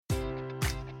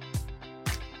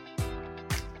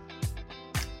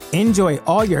Enjoy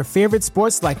all your favorite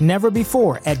sports like never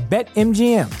before at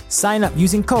BetMGM. Sign up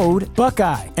using code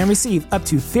Buckeye and receive up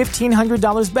to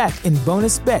 $1,500 back in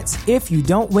bonus bets if you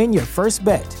don't win your first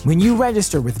bet. When you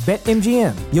register with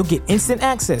BetMGM, you'll get instant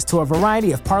access to a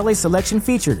variety of parlay selection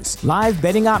features, live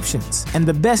betting options, and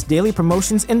the best daily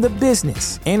promotions in the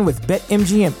business. And with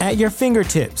BetMGM at your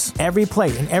fingertips, every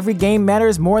play and every game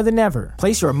matters more than ever.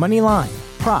 Place your money line,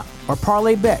 prop, or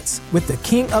parlay bets with the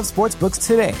king of sportsbooks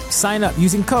today. Sign up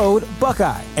using code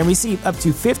Buckeye and receive up to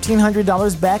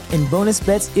 $1,500 back in bonus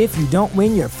bets if you don't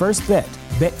win your first bet.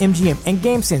 BetMGM and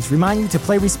GameSense remind you to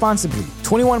play responsibly.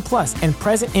 21 plus and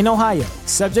present in Ohio,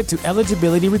 subject to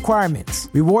eligibility requirements.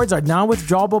 Rewards are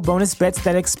non-withdrawable bonus bets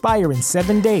that expire in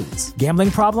 7 days. Gambling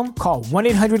problem? Call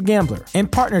 1-800-GAMBLER. In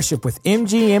partnership with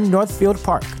MGM Northfield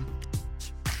Park.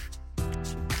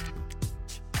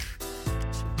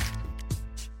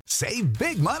 Save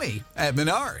big money at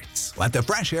Menards. Let the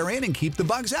fresh air in and keep the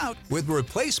bugs out with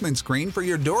replacement screen for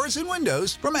your doors and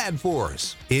windows from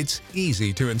AdForce. It's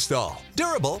easy to install,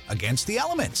 durable against the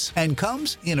elements, and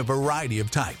comes in a variety of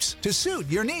types to suit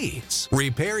your needs.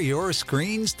 Repair your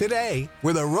screens today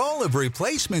with a roll of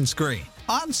replacement screen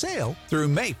on sale through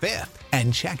May 5th.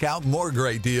 And check out more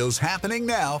great deals happening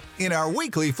now in our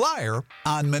weekly flyer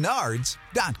on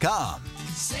Menards.com.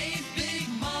 Save big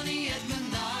money at Menards.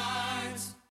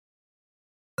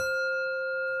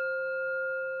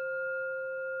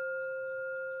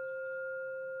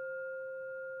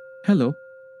 Hello,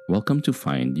 welcome to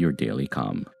Find Your Daily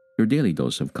Calm, your daily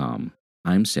dose of calm.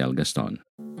 I'm Sel Gaston.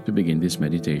 To begin this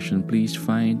meditation, please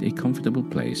find a comfortable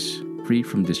place, free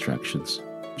from distractions,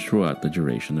 throughout the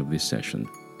duration of this session,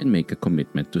 and make a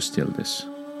commitment to stillness.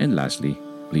 And lastly,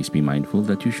 please be mindful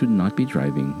that you should not be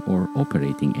driving or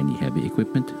operating any heavy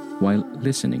equipment while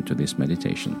listening to this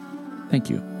meditation. Thank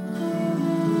you.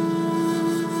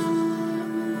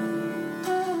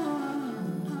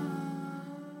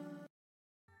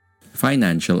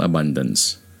 Financial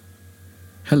abundance.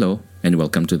 Hello, and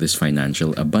welcome to this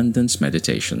financial abundance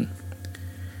meditation.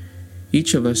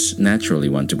 Each of us naturally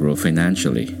want to grow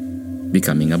financially,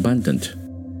 becoming abundant.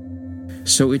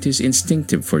 So it is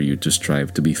instinctive for you to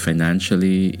strive to be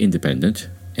financially independent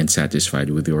and satisfied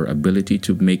with your ability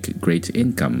to make great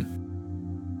income.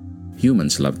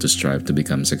 Humans love to strive to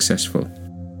become successful.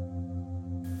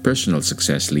 Personal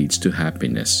success leads to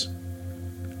happiness.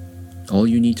 All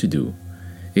you need to do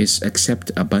is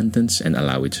accept abundance and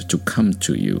allow it to come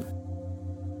to you.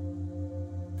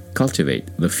 Cultivate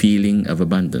the feeling of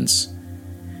abundance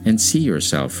and see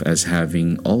yourself as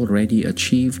having already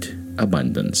achieved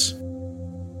abundance.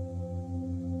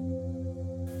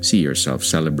 See yourself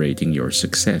celebrating your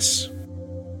success.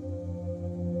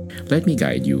 Let me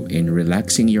guide you in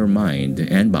relaxing your mind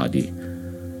and body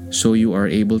so you are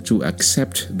able to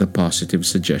accept the positive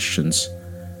suggestions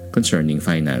concerning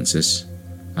finances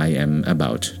I am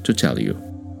about to tell you.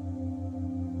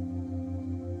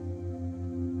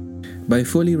 By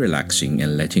fully relaxing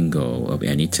and letting go of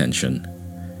any tension,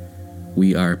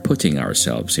 we are putting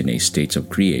ourselves in a state of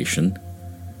creation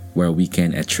where we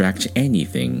can attract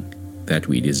anything that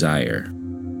we desire.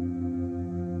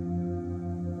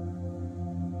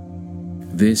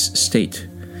 This state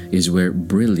is where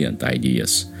brilliant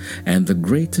ideas and the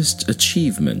greatest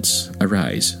achievements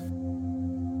arise.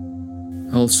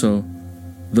 Also,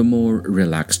 the more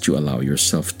relaxed you allow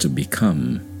yourself to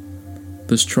become,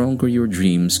 the stronger your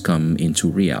dreams come into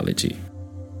reality.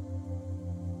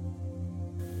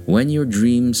 When your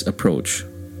dreams approach,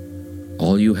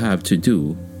 all you have to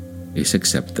do is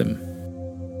accept them.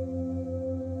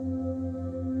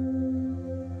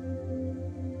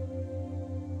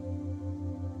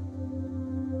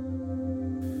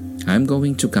 I'm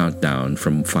going to count down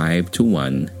from 5 to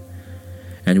 1,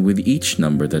 and with each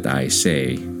number that I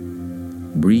say,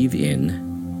 breathe in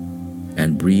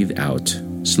and breathe out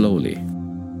slowly.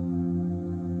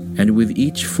 And with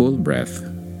each full breath,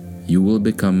 you will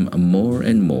become more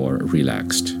and more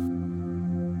relaxed.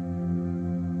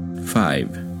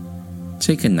 5.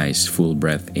 Take a nice full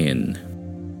breath in.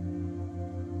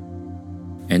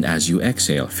 And as you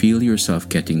exhale, feel yourself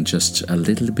getting just a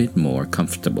little bit more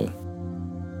comfortable.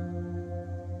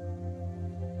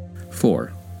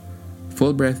 4.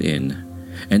 Full breath in,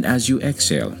 and as you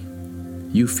exhale,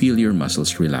 you feel your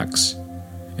muscles relax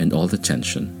and all the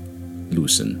tension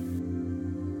loosen.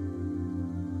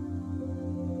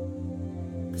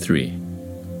 3.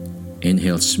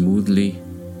 Inhale smoothly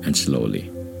and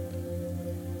slowly.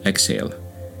 Exhale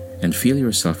and feel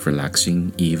yourself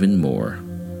relaxing even more.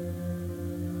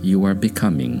 You are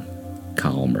becoming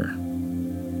calmer.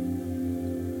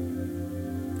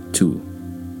 2.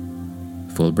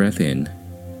 Full breath in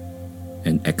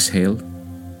and exhale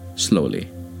slowly.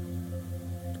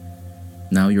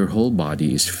 Now your whole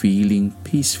body is feeling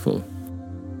peaceful.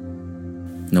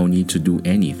 No need to do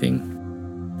anything.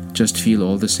 Just feel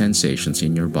all the sensations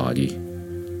in your body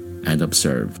and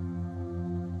observe.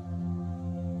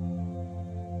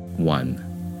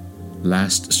 1.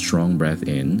 Last strong breath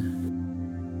in,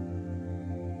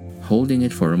 holding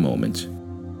it for a moment.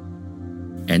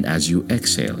 And as you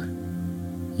exhale,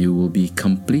 you will be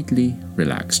completely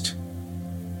relaxed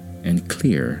and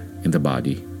clear in the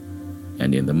body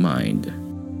and in the mind.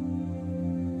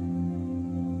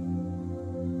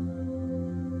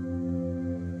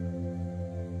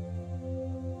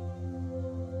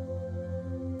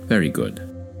 Very good.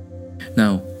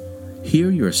 Now, hear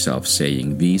yourself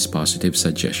saying these positive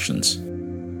suggestions,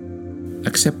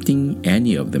 accepting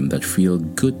any of them that feel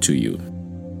good to you.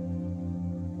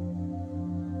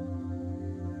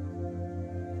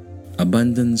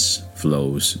 Abundance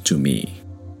flows to me.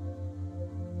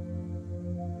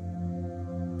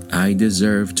 I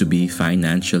deserve to be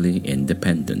financially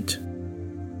independent.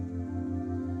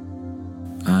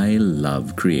 I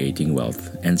love creating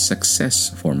wealth and success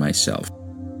for myself.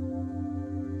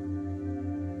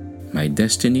 My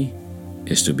destiny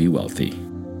is to be wealthy.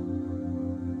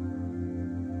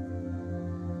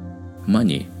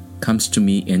 Money comes to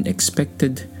me in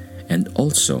expected and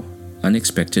also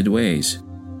unexpected ways.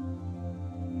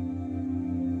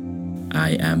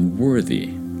 I am worthy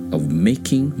of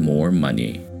making more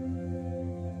money.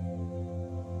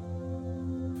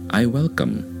 I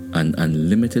welcome an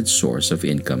unlimited source of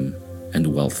income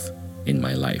and wealth in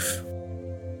my life.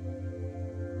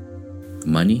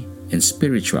 Money and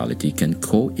spirituality can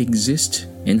coexist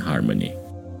in harmony.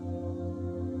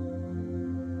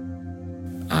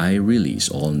 I release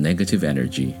all negative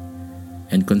energy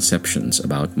and conceptions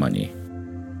about money.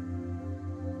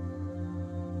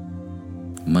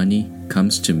 Money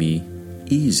comes to me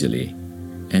easily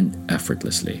and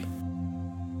effortlessly.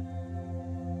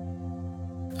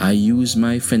 I use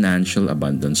my financial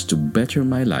abundance to better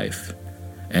my life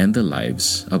and the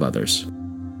lives of others.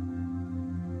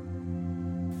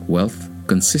 Wealth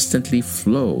consistently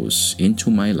flows into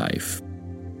my life.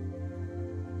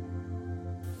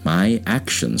 My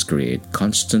actions create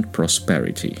constant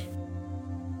prosperity.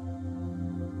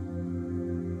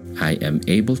 I am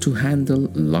able to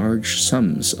handle large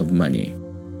sums of money.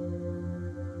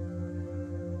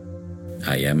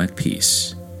 I am at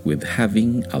peace with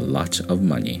having a lot of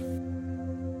money.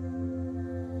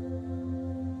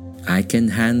 I can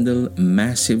handle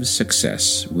massive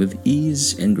success with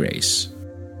ease and grace.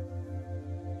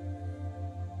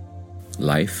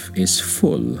 Life is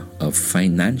full of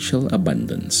financial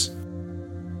abundance.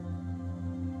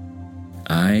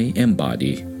 I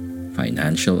embody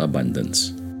financial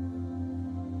abundance.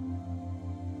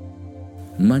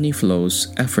 Money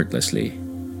flows effortlessly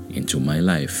into my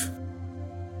life.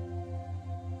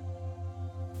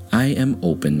 I am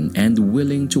open and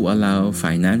willing to allow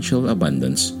financial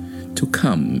abundance to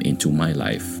come into my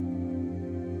life.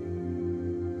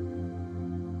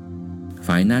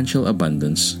 Financial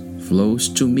abundance flows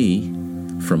to me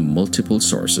from multiple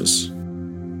sources.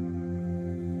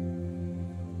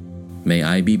 May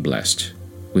I be blessed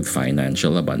with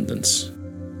financial abundance.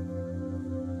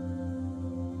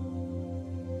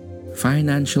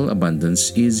 Financial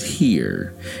abundance is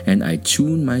here, and I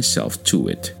tune myself to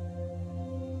it.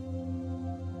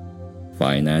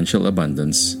 Financial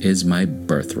abundance is my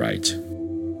birthright.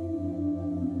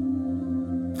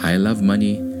 I love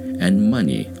money, and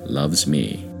money loves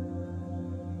me.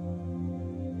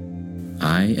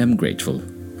 I am grateful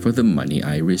for the money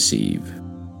I receive.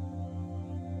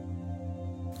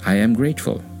 I am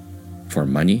grateful for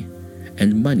money,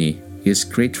 and money is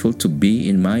grateful to be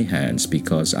in my hands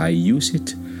because I use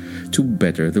it to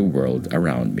better the world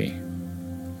around me.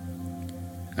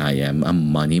 I am a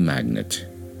money magnet.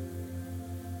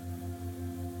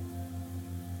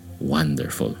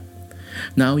 Wonderful.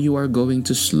 Now you are going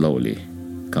to slowly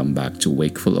come back to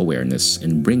wakeful awareness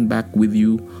and bring back with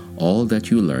you all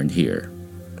that you learned here.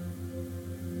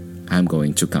 I'm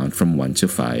going to count from 1 to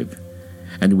 5,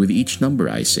 and with each number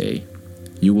I say,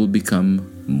 you will become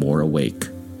more awake,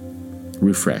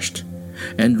 refreshed,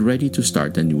 and ready to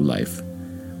start a new life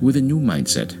with a new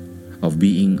mindset of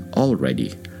being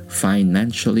already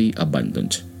financially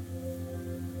abundant.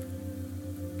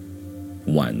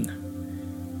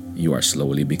 1. You are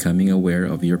slowly becoming aware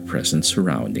of your present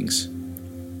surroundings.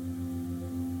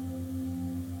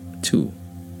 2.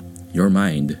 Your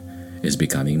mind is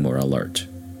becoming more alert.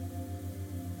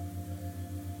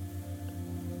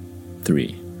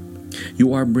 3.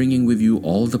 You are bringing with you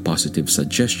all the positive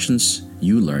suggestions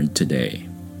you learned today.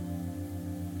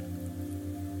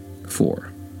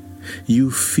 4.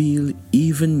 you feel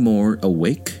even more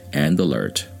awake and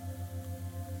alert.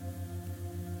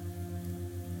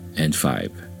 And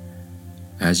 5.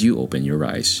 As you open your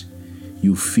eyes,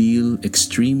 you feel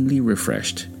extremely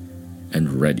refreshed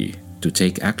and ready to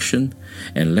take action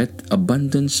and let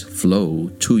abundance flow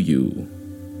to you.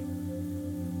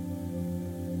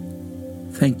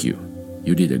 Thank you.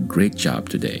 You did a great job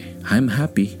today. I'm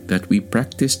happy that we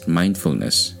practiced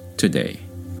mindfulness today.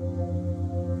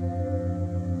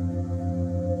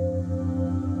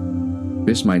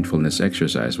 This mindfulness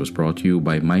exercise was brought to you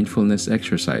by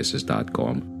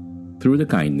mindfulnessexercises.com through the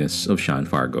kindness of Sean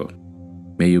Fargo.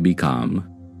 May you be calm,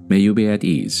 may you be at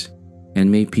ease,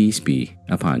 and may peace be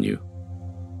upon you.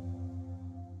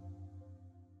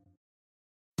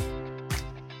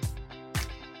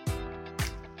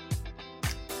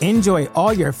 Enjoy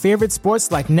all your favorite sports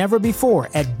like never before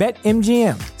at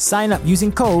BetMGM. Sign up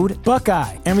using code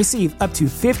Buckeye and receive up to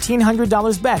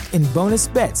 $1,500 back in bonus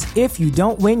bets if you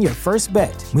don't win your first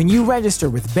bet. When you register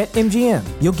with BetMGM,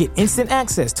 you'll get instant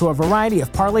access to a variety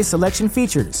of parlay selection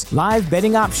features, live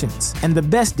betting options, and the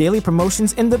best daily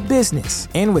promotions in the business.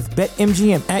 And with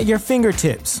BetMGM at your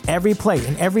fingertips, every play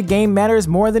and every game matters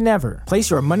more than ever.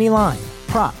 Place your money line,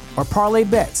 prop, or parlay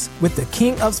bets with the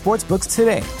king of sportsbooks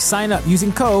today. Sign up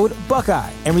using code Buckeye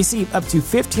and receive up to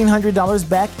 $1,500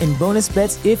 back in bonus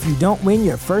bets if you don't win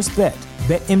your first bet.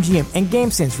 BetMGM and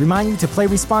GameSense remind you to play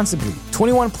responsibly.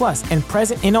 21 plus and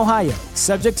present in Ohio,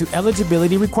 subject to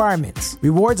eligibility requirements.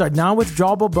 Rewards are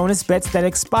non-withdrawable bonus bets that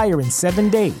expire in 7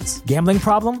 days. Gambling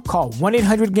problem? Call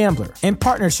 1-800-GAMBLER. In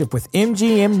partnership with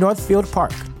MGM Northfield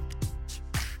Park.